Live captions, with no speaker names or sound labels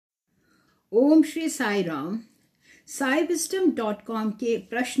ओम श्री साई राम। साईविजडम.com के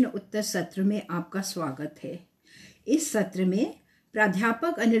प्रश्न उत्तर सत्र में आपका स्वागत है। इस सत्र में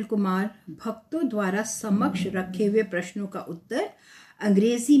प्राध्यापक अनिल कुमार भक्तों द्वारा समक्ष रखे हुए प्रश्नों का उत्तर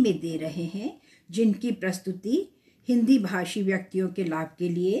अंग्रेजी में दे रहे हैं, जिनकी प्रस्तुति हिंदी भाषी व्यक्तियों के लाभ के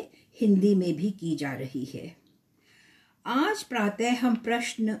लिए हिंदी में भी की जा रही है। आज प्रातः हम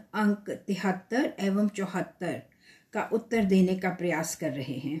प्रश्न अंक 73 एवं 74 का उत्तर देने का प्रयास कर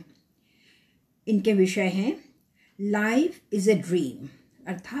रहे हैं। इनके विषय हैं लाइफ इज ए ड्रीम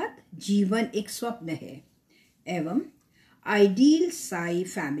अर्थात जीवन एक स्वप्न है, एवं आइडियल साई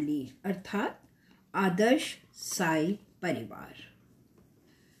फैमिली अर्थात आदर्श साई परिवार।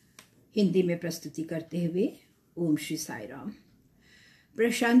 हिंदी में प्रस्तुति करते हुए ओम श्री साई राम।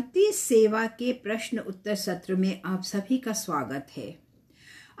 प्रशांति सेवा के प्रश्न उत्तर सत्र में आप सभी का स्वागत है।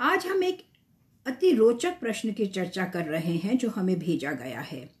 आज हम एक अति रोचक प्रश्न की चर्चा कर रहे हैं जो हमें भेजा गया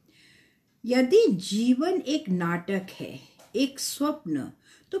है। यदि जीवन एक नाटक है, एक स्वप्न,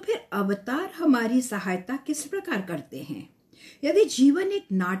 तो फिर अवतार हमारी सहायता किस प्रकार करते हैं? यदि जीवन एक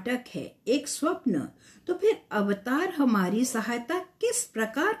नाटक है, एक स्वप्न, तो फिर अवतार हमारी सहायता किस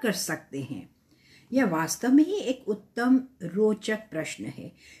प्रकार कर सकते हैं? यह वास्तव में ही एक उत्तम रोचक प्रश्न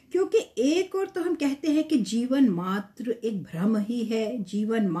है, क्योंकि एक और तो हम कहते हैं कि जीवन मात्र एक भ्रम ही है,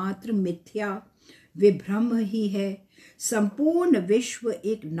 जीवन मात्र मिथ्या विभ्रम ही है, संपूर्ण विश्व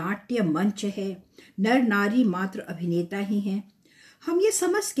एक नाट्य मंच है, नर नारी मात्र अभिनेता ही हैं। हम ये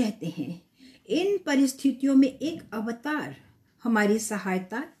समझ कहते हैं। इन परिस्थितियों में एक अवतार हमारी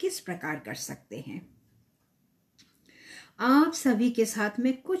सहायता किस प्रकार कर सकते हैं? आप सभी के साथ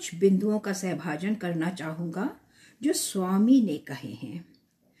में कुछ बिंदुओं का सहभाजन करना चाहूंगा जो स्वामी ने कहे हैं।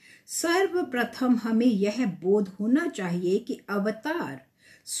 सर्वप्रथम हमें यह बोध होना चाहिए कि अवतार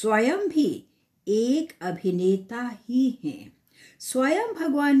स्वयं भी एक अभिनेता ही हैं। स्वयं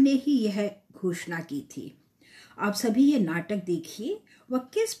भगवान ने ही यह घोषणा की थी। आप सभी ये नाटक देखिए, वह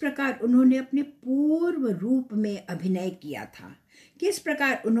किस प्रकार उन्होंने अपने पूर्व रूप में अभिनय किया था, किस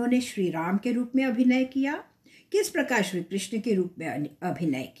प्रकार उन्होंने श्री राम के रूप में अभिनय किया, किस प्रकार श्री कृष्ण के रूप में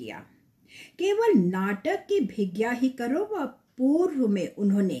अभिनय किया। केवल नाटक की भिज्ञा ही करो, वह पूर्व में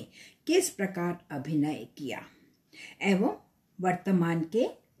उन्होंने किस प्रकार अभिनय किया। एवं वर्तमान के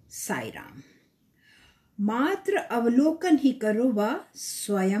साई राम मात्र अवलोकन ही करो, वह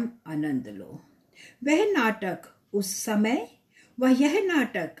स्वयं आनंद लो। वह नाटक उस समय, वह यह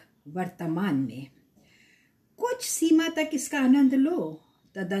नाटक वर्तमान में। कुछ सीमा तक इसका आनंद लो।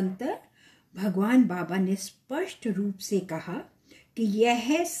 तदंतर भगवान बाबा ने स्पष्ट रूप से कहा कि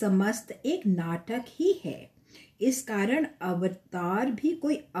यह समस्त एक नाटक ही है। इस कारण अवतार भी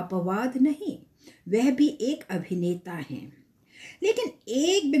कोई अपवाद नहीं, वह भी एक अभिनेता है। लेकिन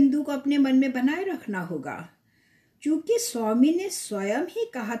एक बिंदु को अपने मन में बनाए रखना होगा, क्योंकि स्वामी ने स्वयं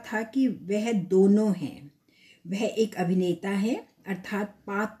ही कहा था कि वह दोनों हैं। वह एक अभिनेता है अर्थात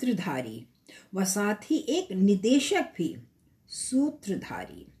पात्रधारी, व साथ ही एक निदेशक भी,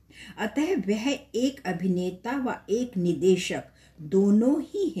 सूत्रधारी। अतः वह एक अभिनेता व एक निदेशक दोनों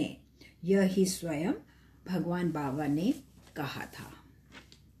ही हैं। यह ही स्वयं भगवान बाबा ने कहा था।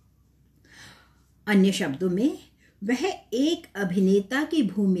 अन्य शब्दों में वह एक अभिनेता की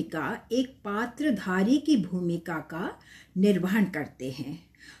भूमिका, एक पात्रधारी की भूमिका का निर्वहन करते हैं।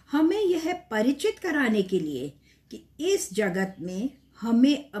 हमें यह परिचित कराने के लिए कि इस जगत में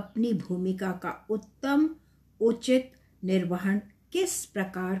हमें अपनी भूमिका का उत्तम उचित निर्वहन किस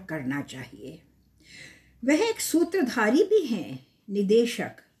प्रकार करना चाहिए। वह एक सूत्रधारी भी हैं,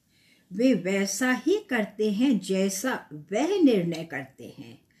 निदेशक। वे वैसा ही करते हैं जैसा वह निर्णय करते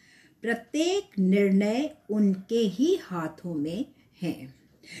हैं। प्रत्येक निर्णय उनके ही हाथों में है।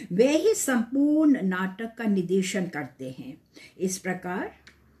 वे ही संपूर्ण नाटक का निर्देशन करते हैं। इस प्रकार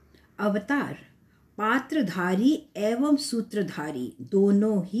अवतार पात्रधारी एवं सूत्रधारी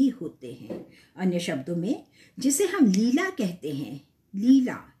दोनों ही होते हैं। अन्य शब्दों में जिसे हम लीला कहते हैं,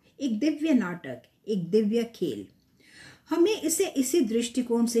 लीला एक दिव्य नाटक, एक दिव्य खेल। हमें इसे इसी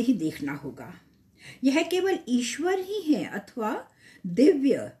दृष्टिकोण से ही देखना होगा। यह केवल ईश्वर ही है अथवा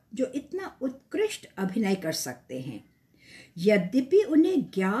दिव्य जो इतना उत्कृष्ट अभिनय कर सकते हैं। यद्यपि उन्हें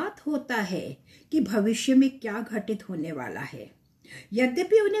ज्ञात होता है कि भविष्य में क्या घटित होने वाला है,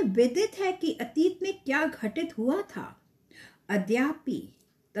 यद्यपि उन्हें विदित है कि अतीत में क्या घटित हुआ था,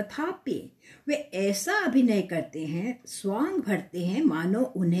 तथापि वे ऐसा अभिनय करते हैं, स्वांग भरते हैं, मानो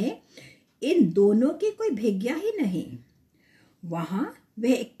उन्हें इन दोनों की कोई भिज्ञा ही नहीं। वहां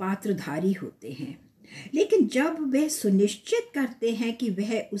वे एक पात्रधारी होते हैं। लेकिन जब वह सुनिश्चित करते हैं कि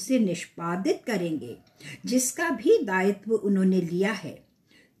वह उसे निष्पादित करेंगे, जिसका भी दायित्व उन्होंने लिया है,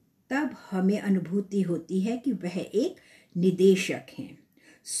 तब हमें अनुभूति होती है कि वह एक निदेशक हैं।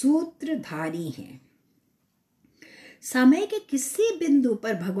 सूत्रधारी हैं। समय के किसी बिंदु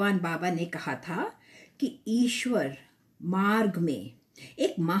पर भगवान बाबा ने कहा था कि ईश्वर मार्ग में,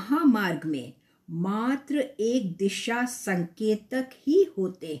 एक महामार्ग में मात्र एक दिशा संकेतक ही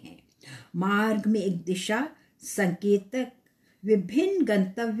होते हैं। मार्ग में एक दिशा संकेतक विभिन्न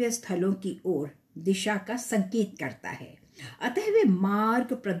गंतव्य स्थलों की ओर दिशा का संकेत करता है। अतः वे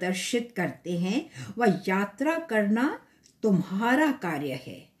मार्ग प्रदर्शित करते हैं। वह यात्रा करना तुम्हारा कार्य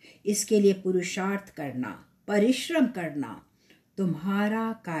है। इसके लिए पुरुषार्थ करना, परिश्रम करना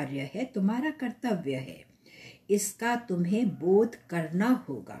तुम्हारा कार्य है, तुम्हारा कर्तव्य है। इसका तुम्हें बोध करना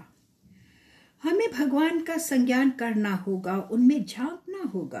होगा। हमें भगवान का संज्ञान करना होगा, उनमें झांकना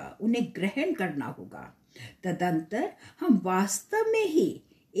होगा, उन्हें ग्रहण करना होगा। तदंतर हम वास्तव में ही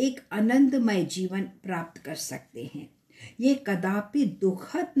एक आनंदमय जीवन प्राप्त कर सकते हैं। ये कदापि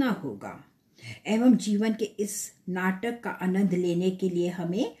दुखद ना होगा। एवं जीवन के इस नाटक का आनंद लेने के लिए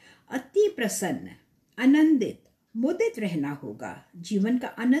हमें अति प्रसन्न, आनंदित, मुदित रहना होगा। जीवन का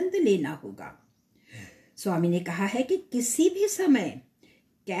आनंद लेना होगा। स्वामी ने कहा है कि किसी भी समय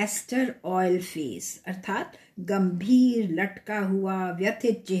कैस्टर ऑयल फेस अर्थात गंभीर, लटका हुआ,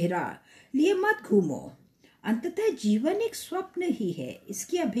 व्यथित चेहरा लिए मत घूमो। अंततः जीवन एक स्वप्न ही है,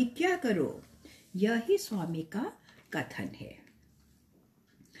 इसकी अभिज्ञा करो। यही स्वामी का कथन है।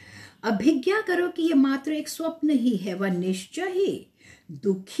 अभिज्ञा करो कि यह मात्र एक स्वप्न ही है। वह निश्चय ही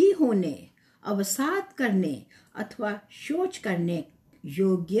दुखी होने, अवसाद करने अथवा शोच करने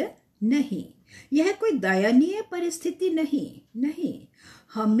योग्य नहीं। यह कोई दयनीय परिस्थिति नहीं।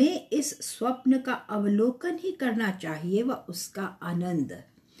 हमें इस स्वप्न का अवलोकन ही करना चाहिए व उसका आनंद।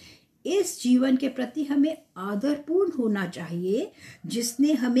 इस जीवन के प्रति हमें आदरपूर्ण होना चाहिए,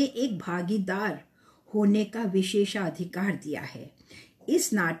 जिसने हमें एक भागीदार होने का विशेषाधिकार दिया है।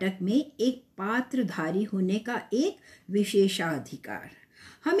 इस नाटक में एक पात्रधारी होने का एक विशेषाधिकार।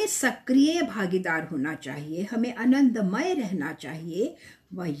 हमें सक्रिय भागीदार होना चाहिए, हमें आनंदमय रहना चाहिए।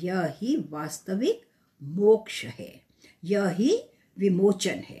 वह यही वास्तविक मोक्ष है, यही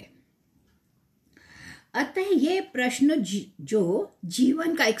विमोचन है। अतः यह प्रश्न जो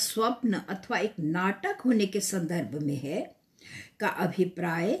जीवन का एक स्वप्न अथवा एक नाटक होने के संदर्भ में है, का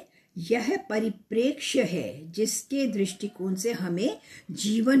अभिप्राय यह परिप्रेक्ष्य है जिसके दृष्टिकोण से हमें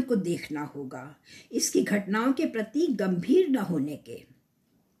जीवन को देखना होगा। इसकी घटनाओं के प्रति गंभीर न होने के,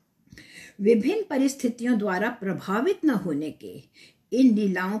 विभिन्न परिस्थितियों द्वारा प्रभावित न होने के, इन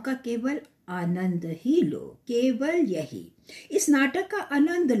लीलाओं का केवल आनंद ही लो। केवल यही, इस नाटक का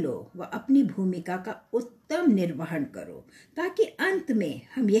आनंद लो व अपनी भूमिका का उत्तम निर्वहन करो, ताकि अंत में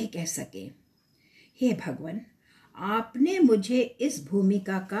हम यह कह सकें, हे भगवान, आपने मुझे इस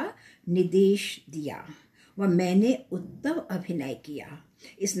भूमिका का निर्देश दिया व मैंने उत्तम अभिनय किया।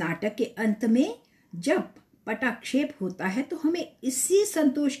 इस नाटक के अंत में जब पटाक्षेप होता है तो हमें इसी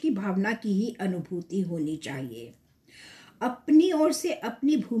संतोष की भावना की ही अनुभूति होनी चाहिए। अपनी ओर से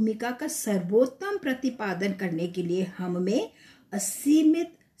अपनी भूमिका का सर्वोत्तम प्रतिपादन करने के लिए हम में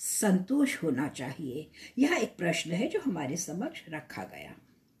असीमित संतोष होना चाहिए। यह एक प्रश्न है जो हमारे समक्ष रखा गया।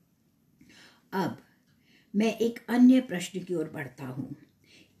 अब मैं एक अन्य प्रश्न की ओर बढ़ता हूँ।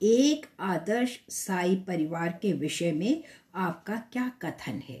 एक आदर्श साई परिवार के विषय में आपका क्या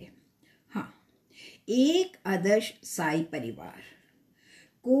कथन है? हाँ, एक आदर्श साई परिवार,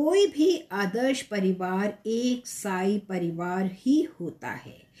 कोई भी आदर्श परिवार एक साई परिवार ही होता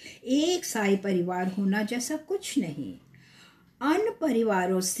है। एक साई परिवार होना जैसा कुछ नहीं, अन्य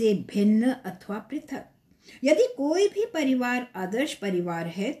परिवारों से भिन्न अथवा पृथक। यदि कोई भी परिवार आदर्श परिवार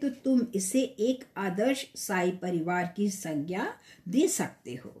है तो तुम इसे एक आदर्श साई परिवार की संज्ञा दे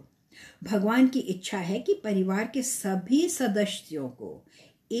सकते हो। भगवान की इच्छा है कि परिवार के सभी सदस्यों को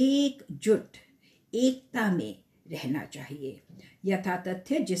एकजुट, एकता में रहना चाहिए। यथा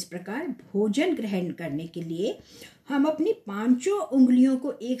तथ्य जिस प्रकार भोजन ग्रहण करने के लिए हम अपनी पांचों उंगलियों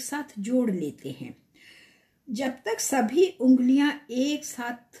को एक साथ जोड़ लेते हैं, जब तक सभी उंगलियां एक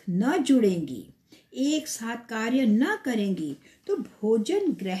साथ न जुड़ेंगी, एक साथ कार्य न करेंगी, तो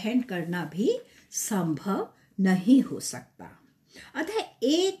भोजन ग्रहण करना भी संभव नहीं हो सकता। अतः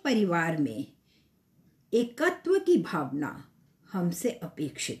एक परिवार में एकत्व की भावना हमसे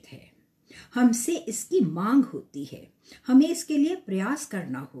अपेक्षित है, हमसे इसकी मांग होती है। हमें इसके लिए प्रयास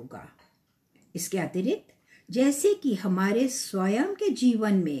करना होगा। इसके अतिरिक्त जैसे कि हमारे स्वयं के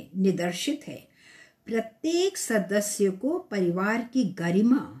जीवन में निदर्शित है, प्रत्येक सदस्य को परिवार की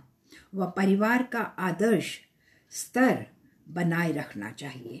गरिमा व परिवार का आदर्श स्तर बनाए रखना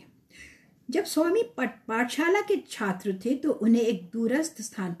चाहिए। जब स्वामी पाठशाला के छात्र थे तो उन्हें एक दूरस्थ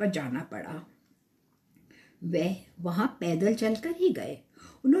स्थान पर जाना पड़ा। वह वहां पैदल चलकर ही गए।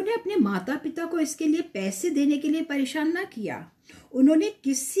 उन्होंने अपने माता पिता को इसके लिए पैसे देने के लिए परेशान ना किया। उन्होंने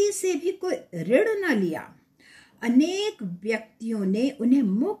किसी से भी कोई ऋण ना लिया। अनेक व्यक्तियों ने उन्हें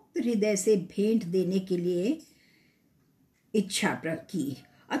मुक्त हृदय से भेंट देने के लिए इच्छा की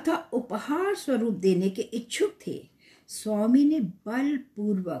अथवा उपहार स्वरूप देने के इच्छुक थे। स्वामी ने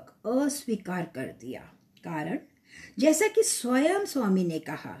बलपूर्वक अस्वीकार कर दिया। कारण, जैसा कि स्वयं स्वामी ने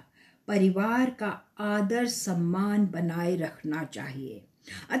कहा, परिवार का आदर सम्मान बनाए रखना चाहिए।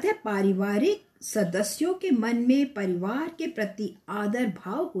 अतः पारिवारिक सदस्यों के मन में परिवार के प्रति आदर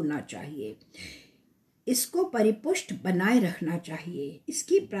भाव होना चाहिए। इसको परिपुष्ट बनाए रखना चाहिए,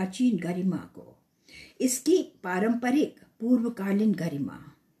 इसकी प्राचीन गरिमा को, इसकी पारंपरिक पूर्वकालीन गरिमा।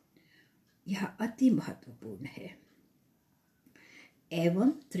 यह अति महत्वपूर्ण है। एवं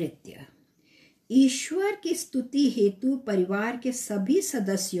तृतीय, ईश्वर की स्तुति हेतु परिवार के सभी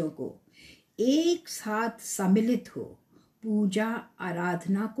सदस्यों को एक साथ सम्मिलित हो पूजा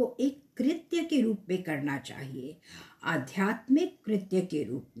आराधना को एक कृत्य के रूप में करना चाहिए, आध्यात्मिक कृत्य के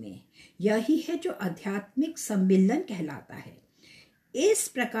रूप में। यही है जो आध्यात्मिक सम्मिलन कहलाता है। इस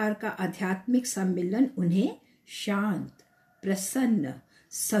प्रकार का आध्यात्मिक सम्मिलन उन्हें शांत, प्रसन्न,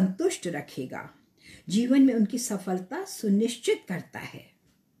 संतुष्ट रखेगा, जीवन में उनकी सफलता सुनिश्चित करता है।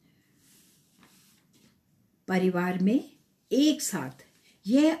 परिवार में एक साथ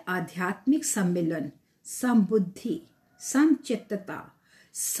यह आध्यात्मिक सम्मिलन समबुद्धि, समचित्तता,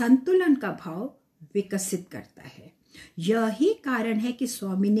 संतुलन का भाव विकसित करता है। यही कारण है कि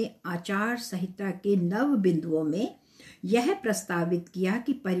स्वामी ने आचार संहिता के 9 बिंदुओं में यह प्रस्तावित किया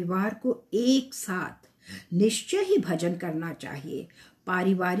कि परिवार को एक साथ निश्चय ही भजन करना चाहिए,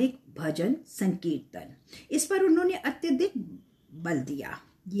 पारिवारिक भजन संकीर्तन। इस पर उन्होंने अत्यधिक बल दिया।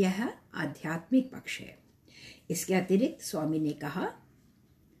 यह आध्यात्मिक पक्ष है। इसके अतिरिक्त स्वामी ने कहा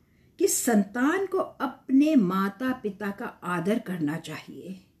कि संतान को अपने माता पिता का आदर करना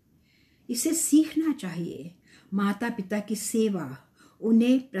चाहिए, इसे सीखना चाहिए। माता पिता की सेवा,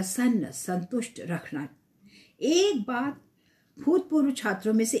 उन्हें प्रसन्न संतुष्ट रखना। एक बात, भूतपूर्व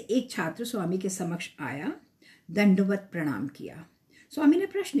छात्रों में से एक छात्र स्वामी के समक्ष आया, दंडवत प्रणाम किया। स्वामी ने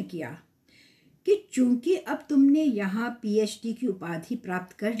प्रश्न किया कि चूंकि अब तुमने यहाँ पीएचडी की उपाधि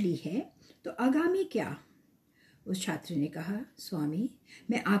प्राप्त कर ली है, तो आगामी क्या? उस छात्र ने कहा, स्वामी,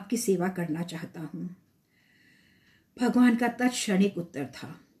 मैं आपकी सेवा करना चाहता हूँ। भगवान का तत्क्षणिक उत्तर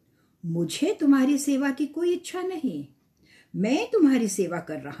था, मुझे तुम्हारी सेवा की कोई इच्छा नहीं, मैं तुम्हारी सेवा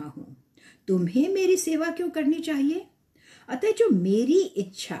कर रहा हूँ, तुम्हें मेरी सेवा क्यों करनी चाहिए? अतः जो मेरी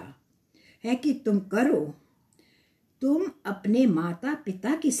इच्छा है कि तुम करो, तुम अपने माता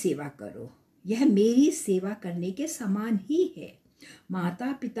पिता की सेवा करो। यह मेरी सेवा करने के समान ही है।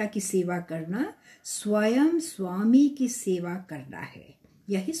 माता पिता की सेवा करना स्वयं स्वामी की सेवा करना है।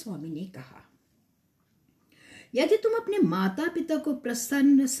 यही स्वामी ने कहा। यदि तुम अपने माता पिता को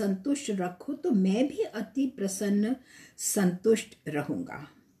प्रसन्न संतुष्ट रखो तो मैं भी अति प्रसन्न संतुष्ट रहूंगा।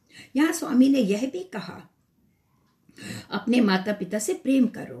 यहाँ स्वामी ने यह भी कहा, अपने माता पिता से प्रेम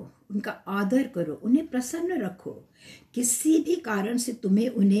करो, उनका आदर करो, उन्हें प्रसन्न रखो। किसी भी कारण से तुम्हें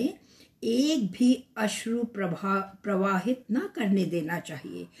उन्हें एक भी अश्रु प्रवाहित न करने देना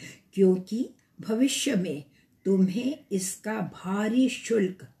चाहिए, क्योंकि भविष्य में तुम्हें इसका भारी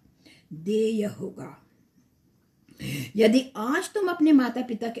शुल्क देय होगा। यदि आज तुम अपने माता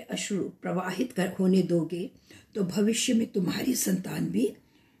पिता के अश्रु प्रवाहित होने दोगे तो भविष्य में तुम्हारी संतान भी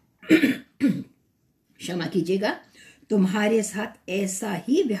क्षमा कीजिएगा, तुम्हारे साथ ऐसा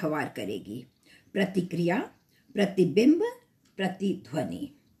ही व्यवहार करेगी। प्रतिक्रिया, प्रतिबिंब,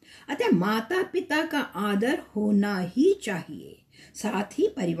 प्रतिध्वनि। अतः माता पिता का आदर होना ही चाहिए। साथ ही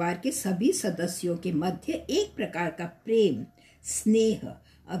परिवार के सभी सदस्यों के मध्य एक प्रकार का प्रेम, स्नेह,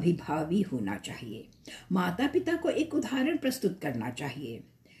 अभिभावी होना चाहिए। माता पिता को एक उदाहरण प्रस्तुत करना चाहिए।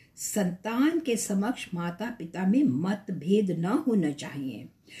 संतान के समक्ष माता पिता में मतभेद न होना चाहिए।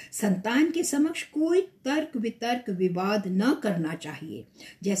 संतान के समक्ष कोई तर्क वितर्क विवाद न करना चाहिए।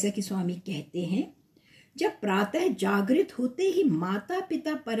 जैसा कि स्वामी कहते हैं, जब प्रातः जागृत होते ही माता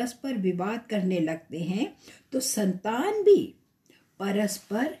पिता परस्पर विवाद करने लगते हैं तो संतान भी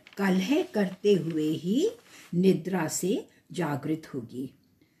परस्पर कलह करते हुए ही निद्रा से जागृत होगी।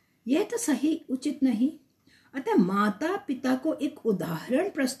 यह तो सही उचित नहीं। अतः माता पिता को एक उदाहरण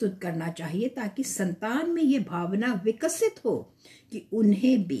प्रस्तुत करना चाहिए ताकि संतान में यह भावना विकसित हो कि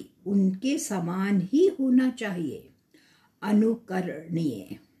उन्हें भी उनके समान ही होना चाहिए,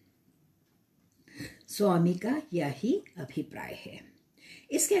 अनुकरणीय। स्वामी का यही अभिप्राय है।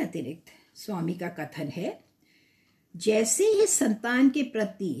 इसके अतिरिक्त स्वामी का कथन है, जैसे ही संतान के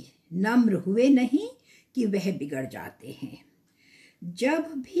प्रति नम्र हुए नहीं कि वह बिगड़ जाते हैं। जब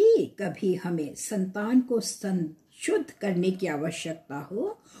भी कभी हमें संतान को शुद्ध करने की आवश्यकता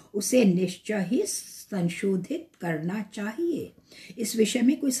हो, उसे निश्चय ही संशोधित करना चाहिए। इस विषय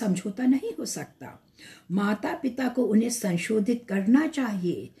में कोई समझौता नहीं हो सकता। माता पिता को उन्हें संशोधित करना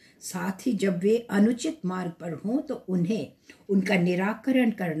चाहिए। साथ ही जब वे अनुचित मार्ग पर हों तो उन्हें उनका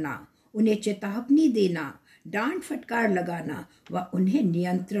निराकरण करना, उन्हें चेतावनी देना, डांट फटकार लगाना व उन्हें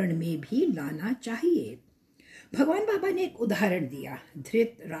नियंत्रण में भी लाना चाहिए। भगवान बाबा ने एक उदाहरण दिया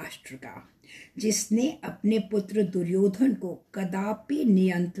धृतराष्ट्र का, जिसने अपने पुत्र दुर्योधन को कदापि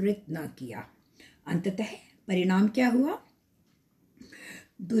नियंत्रित न किया। अंततः परिणाम क्या हुआ?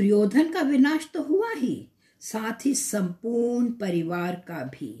 दुर्योधन का विनाश तो हुआ ही, साथ ही संपूर्ण परिवार का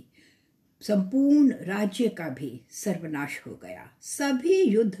भी, संपूर्ण राज्य का भी सर्वनाश हो गया। सभी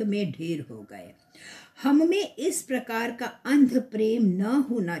युद्ध में ढेर हो गए। हम में इस प्रकार का अंध प्रेम न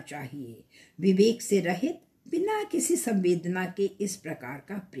होना चाहिए। विवेक से रहित, बिना किसी संवेदना के इस प्रकार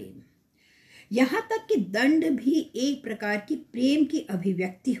का प्रेम। यहाँ तक कि दंड भी एक प्रकार की प्रेम की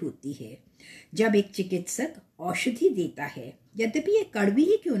अभिव्यक्ति होती है। जब एक चिकित्सक औषधि देता है, यद्यपि ये कड़वी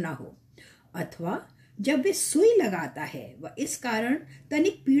ही क्यों ना हो, अथवा जब वे सुई लगाता है व इस कारण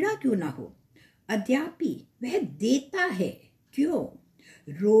तनिक पीड़ा क्यों ना हो, अद्यापि वह देता है। क्यों?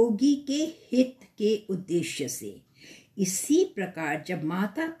 रोगी के हित के उद्देश्य से। इसी प्रकार जब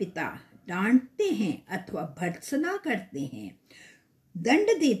माता पिता डांटते हैं अथवा भर्त्सना करते हैं,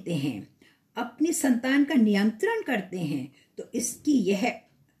 दंड देते हैं, अपनी संतान का नियंत्रण करते हैं, तो इसकी यह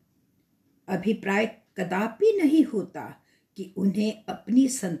अभिप्राय कदापि नहीं होता कि उन्हें अपनी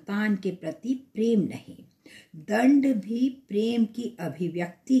संतान के प्रति प्रेम नहीं। दंड भी प्रेम की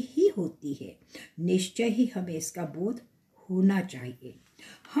अभिव्यक्ति ही होती है। निश्चय ही हमें इसका बोध होना चाहिए।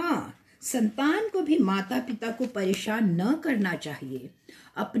 हाँ, संतान को भी माता पिता को परेशान न करना चाहिए।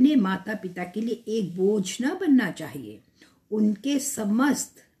 अपने माता पिता के लिए एक बोझ न बनना चाहिए। उनके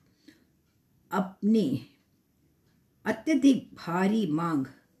समस्त अपनी अत्यधिक भारी मांग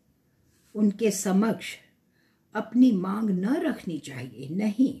उनके समक्ष अपनी मांग न रखनी चाहिए।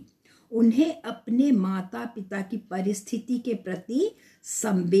 नहीं, उन्हें अपने माता पिता की परिस्थिति के प्रति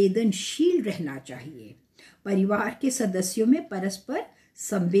संवेदनशील रहना चाहिए। परिवार के सदस्यों में परस्पर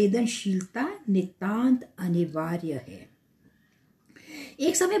संवेदनशीलता नितांत अनिवार्य है।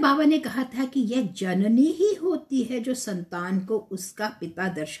 एक समय बाबा ने कहा था कि यह जननी ही होती है जो संतान को उसका पिता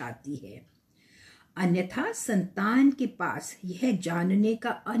दर्शाती है, अन्यथा संतान के पास यह जानने का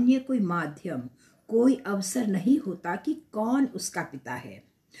अन्य कोई माध्यम, कोई अवसर नहीं होता कि कौन उसका पिता है।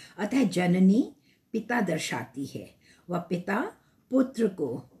 अतः जननी पिता दर्शाती है, वह पिता पुत्र को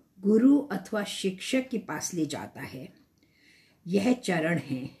गुरु अथवा शिक्षक के पास ले जाता है। यह चरण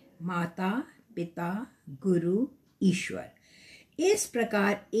है माता पिता गुरु ईश्वर। इस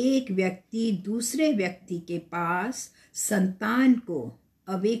प्रकार एक व्यक्ति दूसरे व्यक्ति के पास संतान को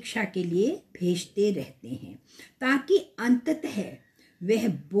अवेक्षा के लिए भेजते रहते हैं, ताकि अंततः वह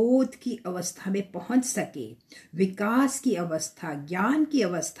बोध की अवस्था में पहुंच सके, विकास की अवस्था, ज्ञान की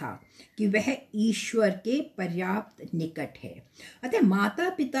अवस्था, कि वह ईश्वर के पर्याप्त निकट है। अतः माता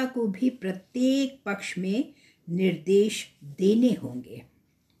पिता को भी प्रत्येक पक्ष में निर्देश देने होंगे।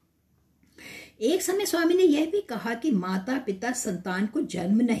 एक समय स्वामी ने यह भी कहा कि माता पिता संतान को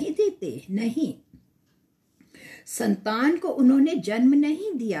जन्म नहीं देते। नहीं, संतान को उन्होंने जन्म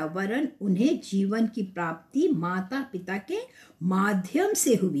नहीं दिया, वरन उन्हें जीवन की प्राप्ति माता पिता के माध्यम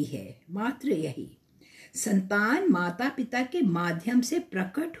से हुई है। मात्र यही, संतान माता पिता के माध्यम से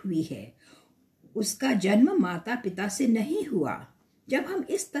प्रकट हुई है, उसका जन्म माता पिता से नहीं हुआ। जब हम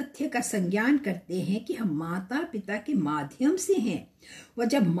इस तथ्य का संज्ञान करते हैं कि हम माता पिता के माध्यम से हैं, व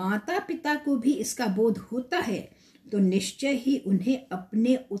जब माता पिता को भी इसका बोध होता है, तो निश्चय ही उन्हें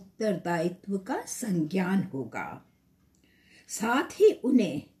अपने उत्तरदायित्व का संज्ञान होगा। साथ ही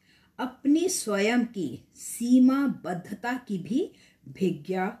उन्हें अपनी स्वयं की सीमाबद्धता की भी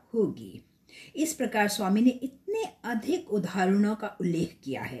भिज्ञा होगी। इस प्रकार स्वामी ने इतने अधिक उदाहरणों का उल्लेख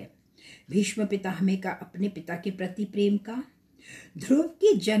किया है। भीष्म पितामह का अपने पिता के प्रति प्रेम का, ध्रुव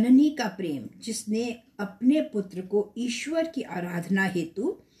की जननी का प्रेम जिसने अपने पुत्र को ईश्वर की आराधना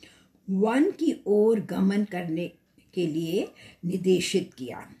हेतु वन की ओर गमन करने के लिए निर्देशित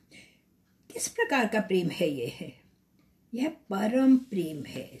किया। किस प्रकार का प्रेम है यह परम प्रेम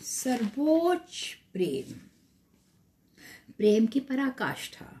है, सर्वोच्च प्रेम, प्रेम की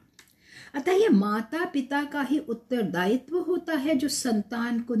पराकाष्ठा। अतः यह माता पिता का ही उत्तरदायित्व होता है जो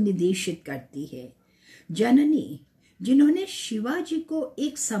संतान को निर्देशित करती है। जननी, जिन्होंने शिवाजी को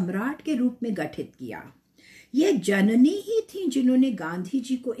एक सम्राट के रूप में गठित किया, यह जननी ही थी जिन्होंने गांधी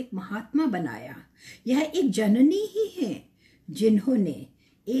जी को एक महात्मा बनाया। यह एक जननी ही है जिन्होंने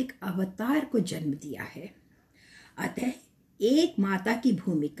एक अवतार को जन्म दिया है। अतः एक माता की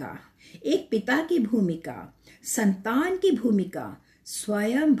भूमिका, एक पिता की भूमिका, संतान की भूमिका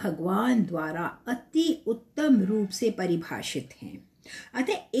स्वयं भगवान द्वारा अति उत्तम रूप से परिभाषित हैं।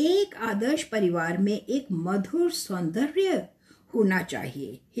 अतः एक आदर्श परिवार में एक मधुर सौंदर्य होना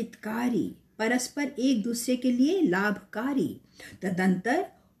चाहिए, हितकारी, परस्पर एक दूसरे के लिए लाभकारी। तदंतर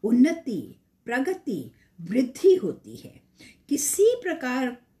उन्नति, प्रगति, वृद्धि होती है। किसी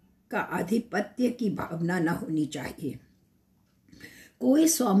प्रकार का आधिपत्य की भावना न होनी चाहिए, कोई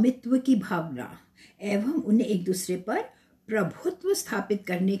स्वामित्व की भावना एवं उन्हें एक दूसरे पर प्रभुत्व स्थापित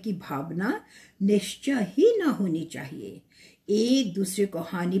करने की भावना निश्चय ही न होनी चाहिए। एक दूसरे को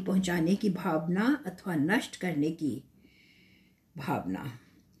हानि पहुंचाने की भावना अथवा नष्ट करने की भावना।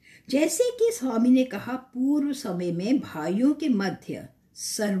 जैसे कि स्वामी ने कहा, पूर्व समय में भाइयों के मध्य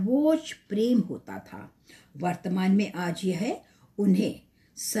सर्वोच्च प्रेम होता था, वर्तमान में आज यह उन्हें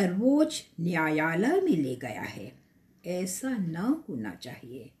सर्वोच्च न्यायालय में ले गया है। ऐसा न होना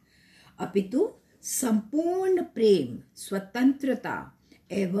चाहिए, अपितु संपूर्ण प्रेम, स्वतंत्रता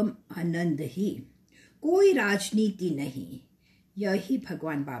एवं आनंद ही, कोई राजनीति नहीं। यही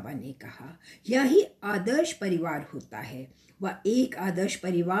भगवान बाबा ने कहा, यही आदर्श परिवार होता है। वह एक आदर्श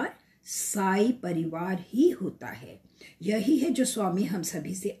परिवार साई परिवार ही होता है। यही है जो स्वामी हम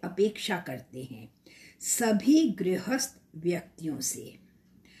सभी से अपेक्षा करते हैं, सभी गृहस्थ व्यक्तियों से।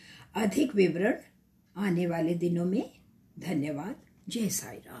 अधिक विवरण आने वाले दिनों में। धन्यवाद। जय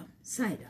साई राम। साई राम।